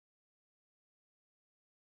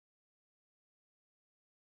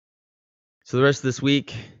So the rest of this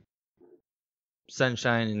week,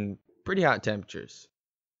 sunshine and pretty hot temperatures.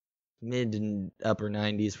 Mid and upper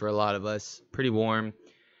 90s for a lot of us. Pretty warm.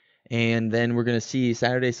 And then we're going to see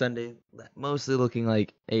Saturday, Sunday, mostly looking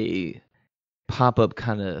like a pop-up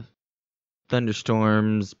kind of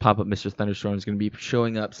thunderstorms. Pop-up Mr. Thunderstorm is going to be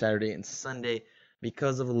showing up Saturday and Sunday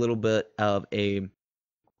because of a little bit of a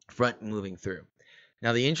front moving through.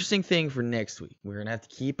 Now, the interesting thing for next week, we're going to have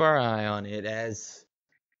to keep our eye on it, as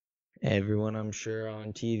everyone, I'm sure,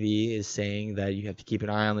 on TV is saying that you have to keep an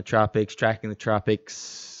eye on the tropics, tracking the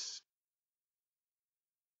tropics,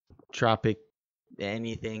 tropic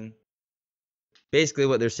anything. Basically,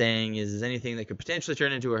 what they're saying is anything that could potentially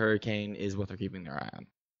turn into a hurricane is what they're keeping their eye on.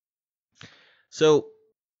 So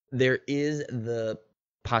there is the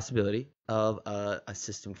possibility of a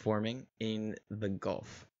system forming in the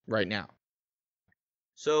Gulf right now.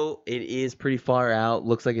 So it is pretty far out.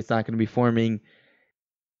 Looks like it's not going to be forming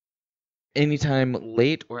anytime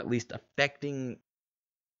late, or at least affecting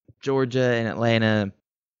Georgia and Atlanta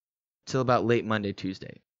till about late Monday,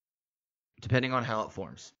 Tuesday, depending on how it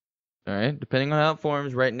forms. All right, depending on how it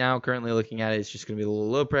forms, right now, currently looking at it, it's just going to be a little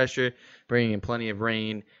low pressure, bringing in plenty of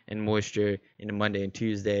rain and moisture into Monday and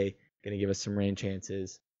Tuesday, going to give us some rain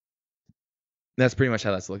chances. That's pretty much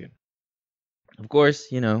how that's looking. Of course,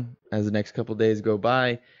 as the next couple days go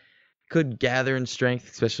by, could gather in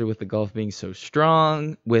strength, especially with the Gulf being so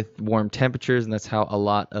strong with warm temperatures, and that's how a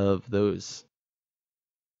lot of those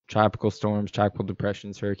tropical storms, tropical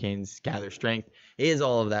depressions, hurricanes gather strength, is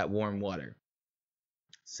all of that warm water.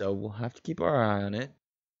 So we'll have to keep our eye on it.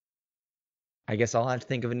 I guess I'll have to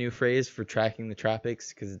think of a new phrase for tracking the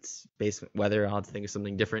tropics, because it's basement weather. I'll have to think of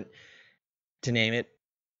something different to name it.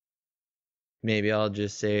 Maybe I'll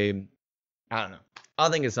just say, I don't know.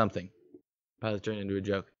 I'll think of something. Probably turn it into a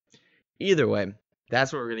joke. Either way,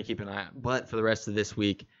 that's what we're going to keep an eye on. But for the rest of this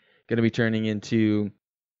week, going to be turning into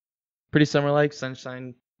pretty summer-like,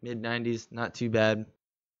 sunshine, mid-90s, not too bad.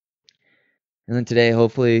 And then today,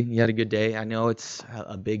 hopefully, you had a good day. I know it's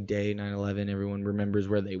a big day, 9/11. Everyone remembers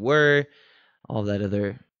where they were, all that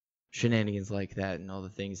other shenanigans like that, and all the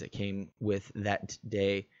things that came with that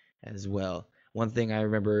day as well. One thing I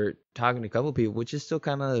remember talking to a couple people, which is still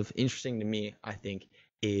kind of interesting to me, I think,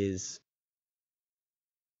 is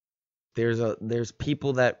there's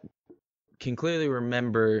people that can clearly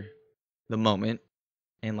remember the moment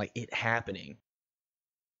and like it happening.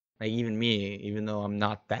 Like even me, even though I'm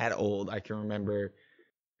not that old, I can remember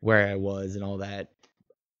where I was and all that.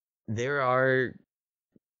 There are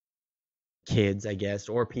kids, I guess,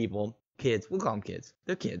 or people, kids, we'll call them kids.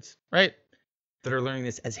 They're kids, right? That are learning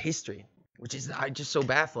this as history, which is just so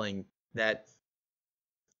baffling that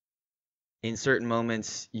in certain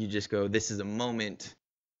moments you just go, this is a moment,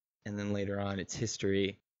 and then later on it's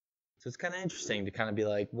history. So it's kind of interesting to kind of be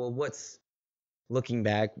like, well, what's looking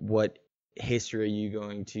back, what history are you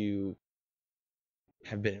going to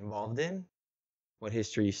have been involved in? What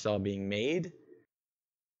history you saw being made?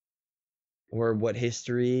 Or what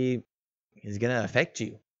history is going to affect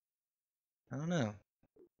you? I don't know.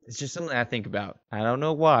 It's just something I think about. I don't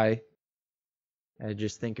know why. I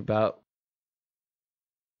just think about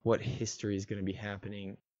what history is going to be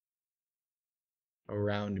happening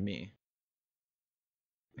around me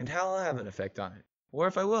and how I'll have an effect on it, or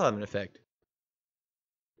if I will have an effect,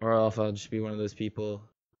 or if I'll just be one of those people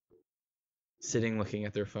sitting looking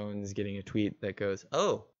at their phones getting a tweet that goes,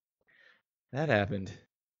 oh, that happened.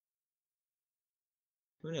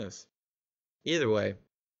 Who knows? Either way,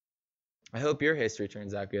 I hope your history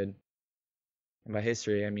turns out good. And by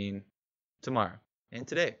history, I mean tomorrow and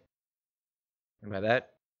today. And by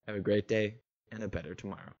that, have a great day and a better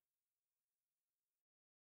tomorrow.